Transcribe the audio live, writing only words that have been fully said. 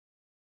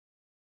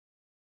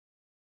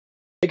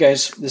Hey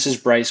guys, this is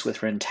Bryce with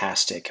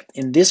Rentastic.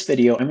 In this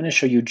video, I'm going to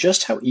show you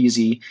just how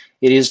easy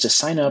it is to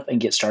sign up and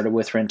get started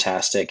with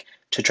Rentastic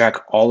to track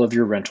all of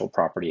your rental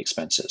property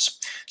expenses.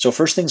 So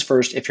first things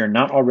first, if you're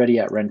not already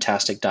at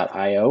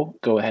rentastic.io,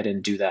 go ahead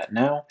and do that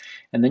now.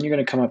 And then you're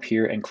going to come up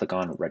here and click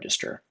on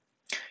register.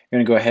 You're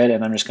going to go ahead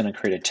and I'm just going to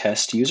create a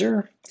test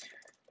user,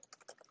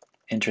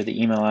 enter the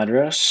email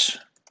address,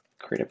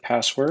 create a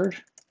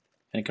password,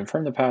 and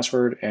confirm the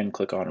password and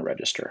click on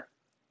register.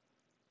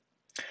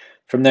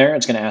 From there,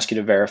 it's going to ask you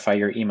to verify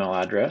your email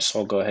address.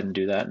 I'll go ahead and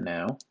do that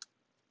now.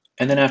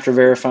 And then after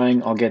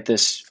verifying, I'll get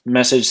this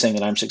message saying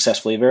that I'm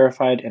successfully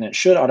verified, and it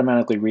should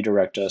automatically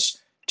redirect us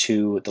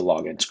to the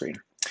login screen.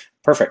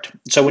 Perfect.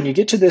 So when you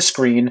get to this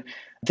screen,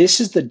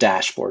 this is the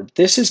dashboard.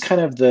 This is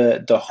kind of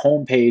the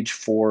home page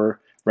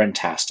for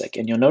Rentastic.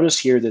 And you'll notice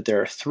here that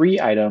there are 3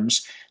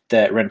 items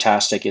that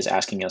Rentastic is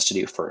asking us to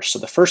do first. So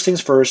the first things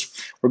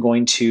first, we're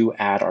going to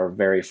add our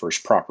very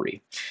first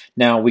property.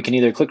 Now we can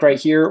either click right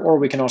here, or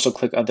we can also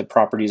click on the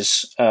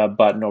properties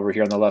button over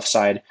here on the left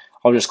side.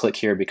 I'll just click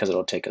here because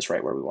it'll take us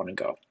right where we want to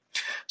go.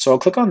 So I'll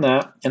click on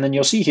that, and then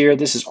you'll see here,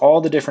 this is all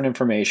the different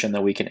information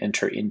that we can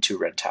enter into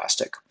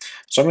Rentastic.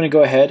 So I'm going to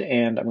go ahead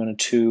and I'm going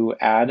to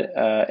add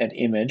an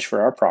image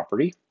for our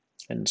property.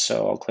 And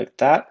so I'll click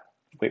that,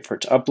 wait for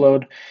it to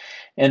upload.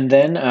 And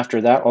then after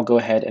that, I'll go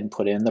ahead and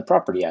put in the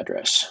property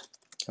address.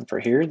 And for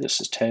here,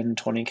 this is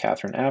 1020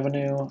 Catherine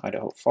Avenue,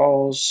 Idaho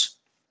Falls,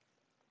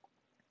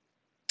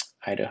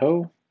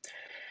 Idaho.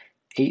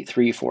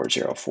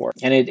 83404.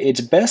 And it's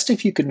best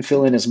if you can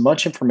fill in as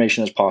much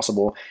information as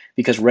possible,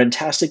 because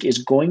Rentastic is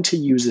going to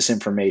use this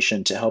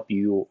information to help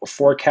you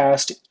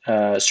forecast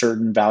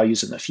certain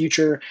values in the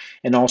future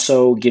and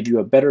also give you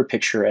a better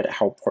picture at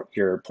how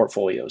your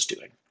portfolio is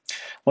doing.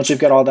 Once we've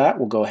got all that,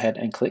 we'll go ahead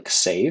and click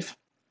Save.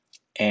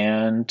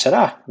 And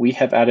ta-da, we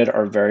have added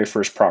our very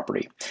first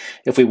property.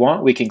 If we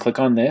want, we can click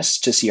on this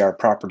to see our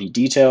property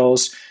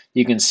details.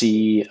 You can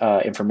see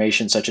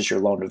information such as your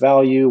loan to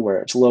value, where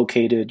it's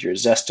located, your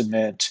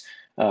Zestimate,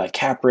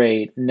 cap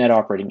rate, net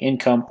operating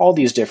income, all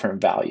these different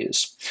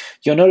values.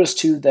 You'll notice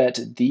too that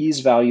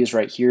these values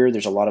right here,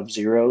 there's a lot of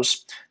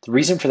zeros. The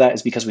reason for that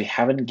is because we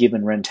haven't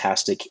given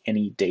Rentastic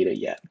any data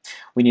yet.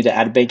 We need to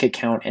add a bank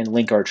account and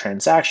link our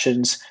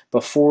transactions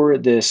before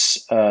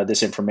this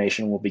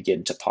information will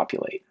begin to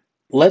populate.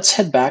 Let's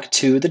head back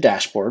to the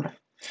dashboard,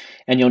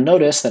 and you'll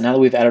notice that now that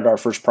we've added our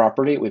first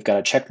property, we've got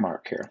a check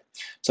mark here.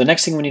 So the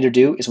next thing we need to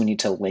do is we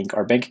need to link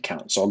our bank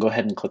account. So I'll go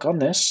ahead and click on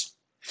this,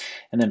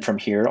 and then from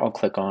here, I'll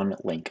click on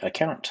Link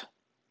Account.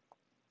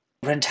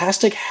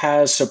 Rentastic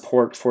has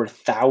support for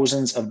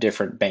thousands of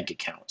different bank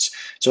accounts.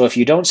 So if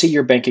you don't see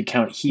your bank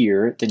account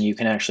here, then you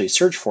can actually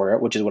search for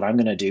it, which is what I'm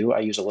going to do. I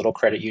use a little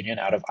credit union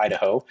out of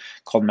Idaho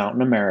called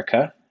Mountain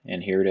America,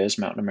 and here it is,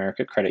 Mountain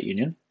America Credit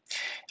Union.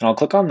 And I'll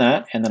click on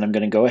that, and then I'm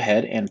going to go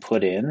ahead and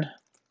put in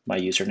my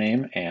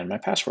username and my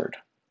password.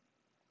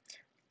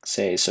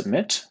 Say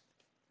submit.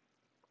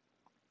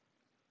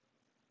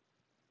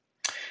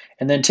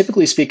 And then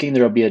typically speaking,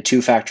 there will be a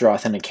 2-factor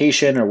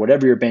authentication or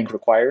whatever your bank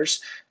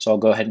requires. So I'll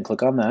go ahead and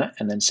click on that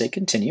and then say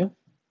continue.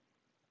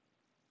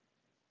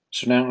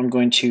 So now I'm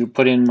going to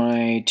put in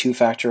my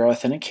 2-factor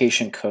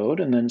authentication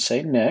code and then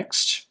say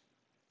next.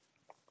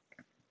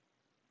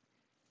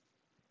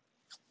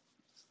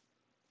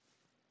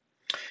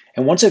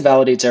 And once it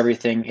validates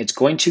everything, it's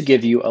going to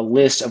give you a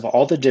list of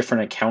all the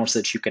different accounts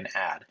that you can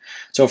add.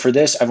 So for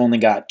this, I've only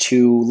got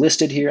 2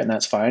 listed here, and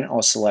that's fine.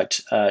 I'll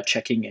select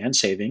checking and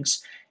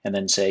savings, and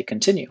then say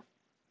continue.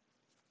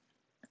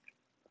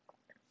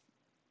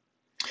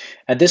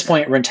 At this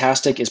point,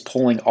 Rentastic is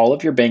pulling all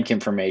of your bank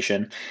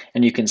information,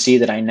 and you can see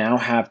that I now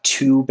have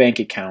 2 bank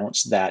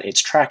accounts that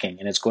it's tracking,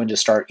 and it's going to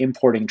start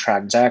importing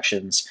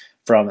transactions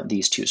from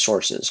these 2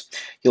 sources.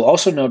 You'll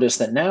also notice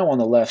that now on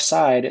the left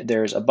side,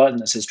 there's a button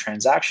that says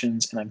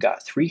transactions, and I've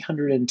got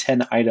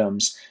 310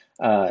 items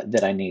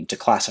that I need to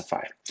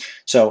classify.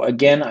 So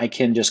again, I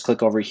can just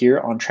click over here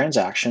on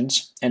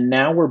transactions, and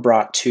now we're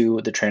brought to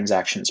the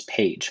transactions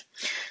page.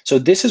 So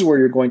this is where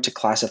you're going to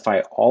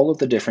classify all of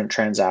the different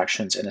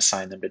transactions and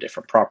assign them to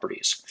different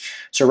properties.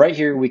 So right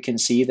here, we can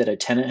see that a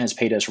tenant has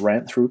paid us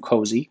rent through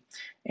Cozy,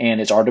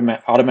 and it's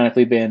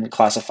automatically been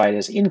classified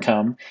as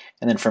income.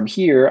 And then from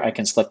here, I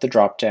can select the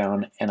drop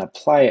down and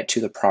apply it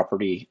to the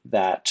property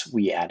that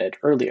we added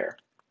earlier.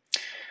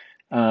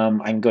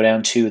 I can go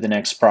down to the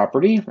next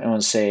property and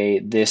I'll say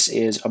this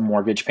is a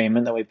mortgage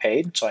payment that we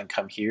paid. So I can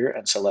come here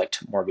and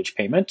select mortgage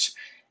payment,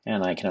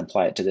 and I can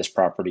apply it to this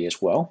property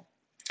as well.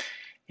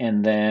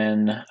 And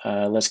then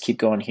let's keep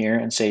going here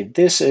and say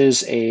this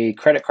is a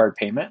credit card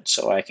payment.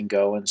 So I can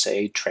go and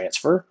say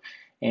transfer.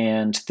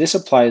 And this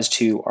applies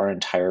to our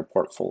entire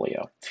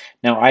portfolio.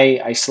 Now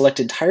I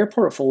select entire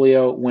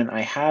portfolio when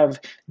I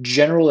have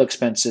general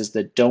expenses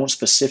that don't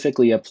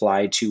specifically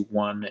apply to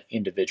one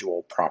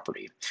individual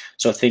property.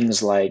 So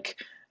things like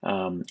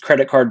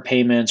credit card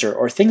payments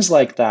or things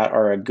like that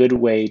are a good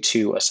way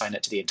to assign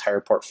it to the entire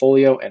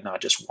portfolio and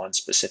not just one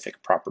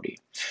specific property.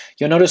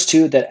 You'll notice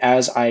too that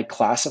as I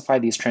classify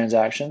these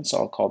transactions, so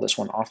I'll call this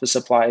one office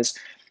supplies,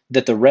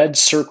 that the red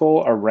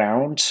circle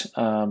around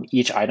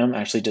each item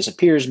actually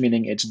disappears,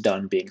 meaning it's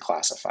done being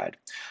classified.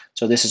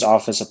 So this is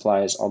office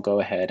supplies. I'll go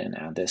ahead and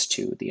add this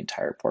to the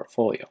entire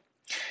portfolio.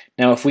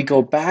 Now, if we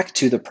go back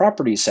to the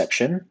properties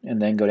section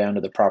and then go down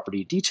to the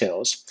property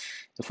details,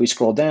 if we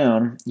scroll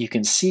down, you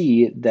can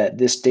see that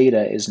this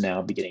data is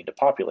now beginning to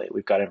populate.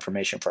 We've got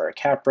information for our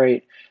cap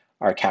rate,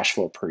 our cash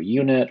flow per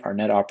unit, our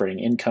net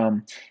operating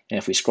income. And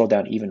if we scroll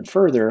down even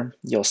further,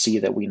 you'll see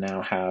that we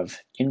now have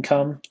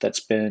income that's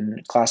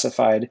been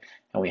classified,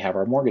 and we have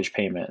our mortgage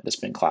payment that's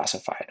been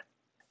classified.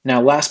 Now,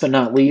 last but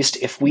not least,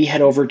 if we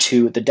head over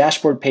to the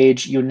dashboard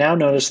page, you'll now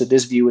notice that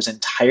this view is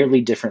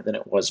entirely different than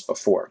it was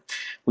before.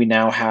 We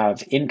now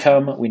have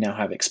income, we now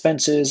have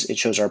expenses, it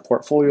shows our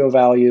portfolio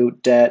value,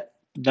 debt,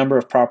 number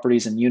of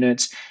properties and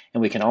units,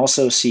 and we can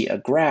also see a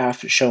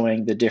graph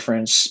showing the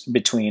difference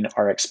between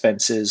our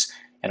expenses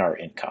and our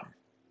income.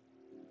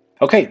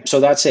 Okay,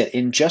 so that's it.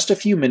 In just a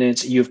few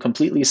minutes, you've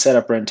completely set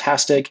up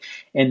Rentastic,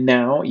 and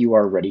now you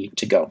are ready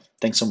to go.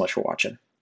 Thanks so much for watching.